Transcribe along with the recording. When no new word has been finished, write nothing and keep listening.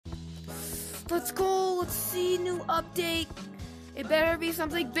Let's go. Let's see. New update. It better be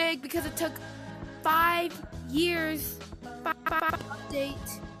something big because it took 5 years.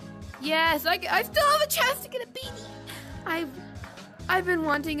 Update. Yes, I still have a chance to get a beanie. I've been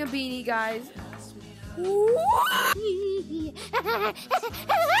wanting a beanie, guys.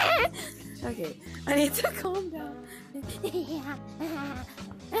 Okay, I need to calm down.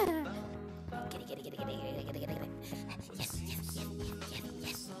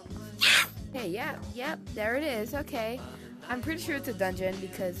 Okay, yep, there it is. Okay, I'm pretty sure it's a dungeon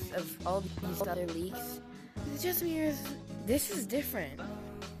because of all these other leaks. It's just mirrors. This is different.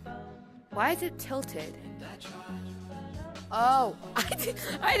 Why is it tilted? Oh,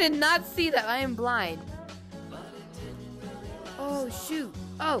 I did not see that. I am blind. Oh shoot!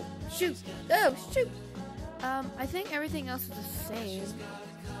 Oh shoot! Oh shoot! I think everything else is the same.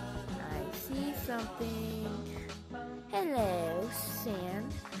 I see something. Hello,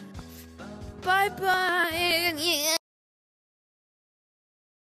 sand. Bye bye.